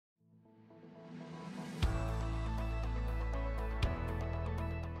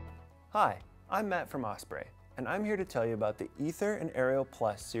Hi, I'm Matt from Osprey, and I'm here to tell you about the Aether and Ariel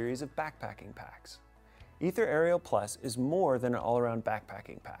Plus series of backpacking packs. Aether Ariel Plus is more than an all-around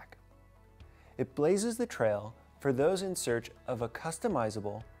backpacking pack. It blazes the trail for those in search of a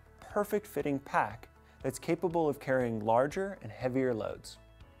customizable, perfect-fitting pack that's capable of carrying larger and heavier loads.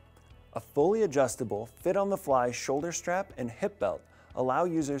 A fully adjustable, fit-on-the-fly shoulder strap and hip belt allow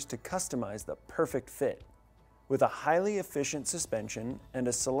users to customize the perfect fit. With a highly efficient suspension and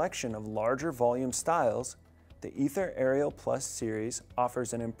a selection of larger volume styles, the Aether Ariel Plus series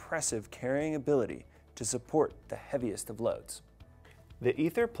offers an impressive carrying ability to support the heaviest of loads. The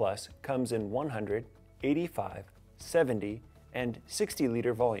Aether Plus comes in 100, 85, 70, and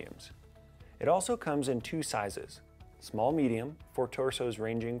 60-liter volumes. It also comes in two sizes, small-medium for torsos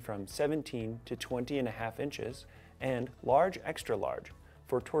ranging from 17 to 20.5 inches, and large extra-large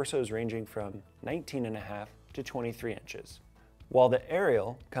for torsos ranging from 19.5 to 23 inches. While the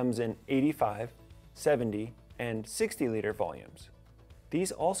Ariel comes in 85, 70, and 60-liter volumes.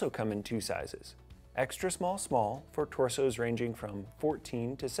 These also come in two sizes, extra small for torsos ranging from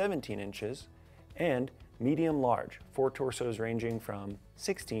 14 to 17 inches, and medium large for torsos ranging from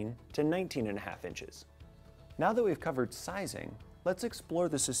 16 to 19.5 inches. Now that we've covered sizing, let's explore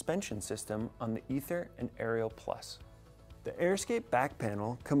the suspension system on the Aether and Ariel Plus. The AirScape back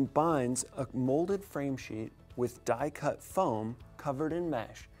panel combines a molded frame sheet with die-cut foam covered in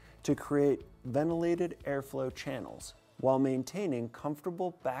mesh to create ventilated airflow channels while maintaining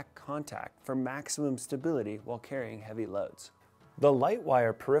comfortable back contact for maximum stability while carrying heavy loads. The light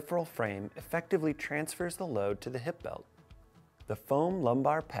wire peripheral frame effectively transfers the load to the hip belt. The foam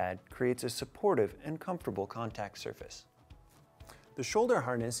lumbar pad creates a supportive and comfortable contact surface. The shoulder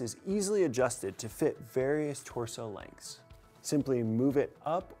harness is easily adjusted to fit various torso lengths. Simply move it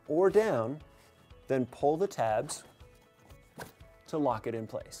up or down, then pull the tabs to lock it in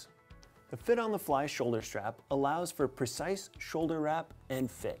place. The fit-on-the-fly shoulder strap allows for precise shoulder wrap and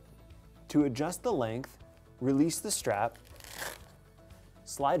fit. To adjust the length, release the strap,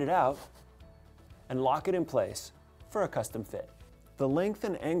 slide it out, and lock it in place for a custom fit. The length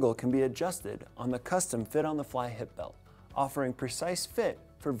and angle can be adjusted on the custom fit-on-the-fly hip belt, offering precise fit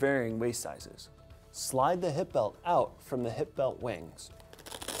for varying waist sizes. Slide the hip belt out from the hip belt wings.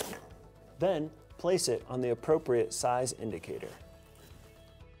 Then, place it on the appropriate size indicator.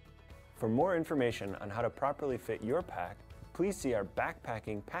 For more information on how to properly fit your pack, please see our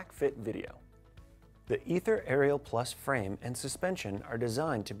backpacking pack fit video. The Aether Ariel Plus frame and suspension are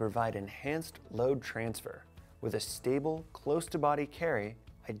designed to provide enhanced load transfer with a stable, close-to-body carry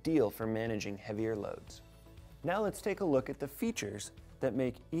ideal for managing heavier loads. Now let's take a look at the features that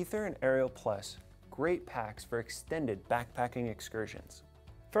make Aether and Ariel Plus great packs for extended backpacking excursions.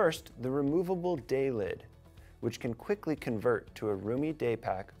 First, the removable day lid, which can quickly convert to a roomy day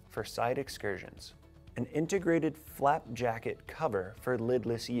pack for side excursions. An integrated flap jacket cover for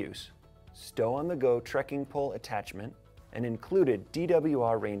lidless use, Stow-on-the-Go trekking pole attachment, an included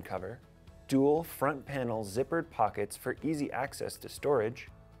DWR rain cover, dual front panel zippered pockets for easy access to storage,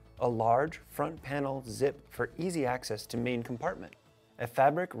 a large front panel zip for easy access to main compartment, a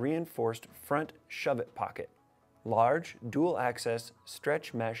fabric reinforced front shove-it pocket, large dual access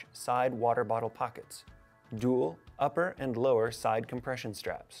stretch mesh side water bottle pockets, dual upper and lower side compression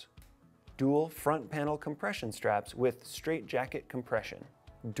straps, dual front panel compression straps with straight jacket compression,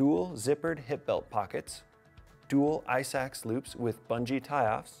 dual zippered hip belt pockets, dual ice axe loops with bungee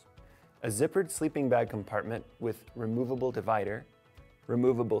tie-offs, a zippered sleeping bag compartment with removable divider,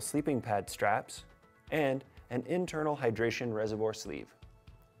 removable sleeping pad straps, and an internal hydration reservoir sleeve.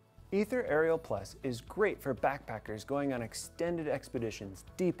 Aether Ariel Plus is great for backpackers going on extended expeditions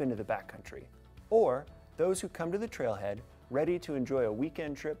deep into the backcountry, or those who come to the trailhead ready to enjoy a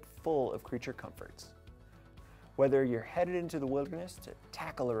weekend trip full of creature comforts. Whether you're headed into the wilderness to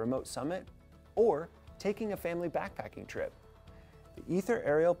tackle a remote summit, or taking a family backpacking trip, the Aether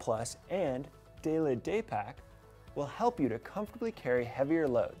Ariel Plus and Daylid Day Pack will help you to comfortably carry heavier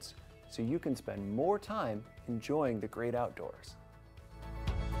loads so you can spend more time enjoying the great outdoors.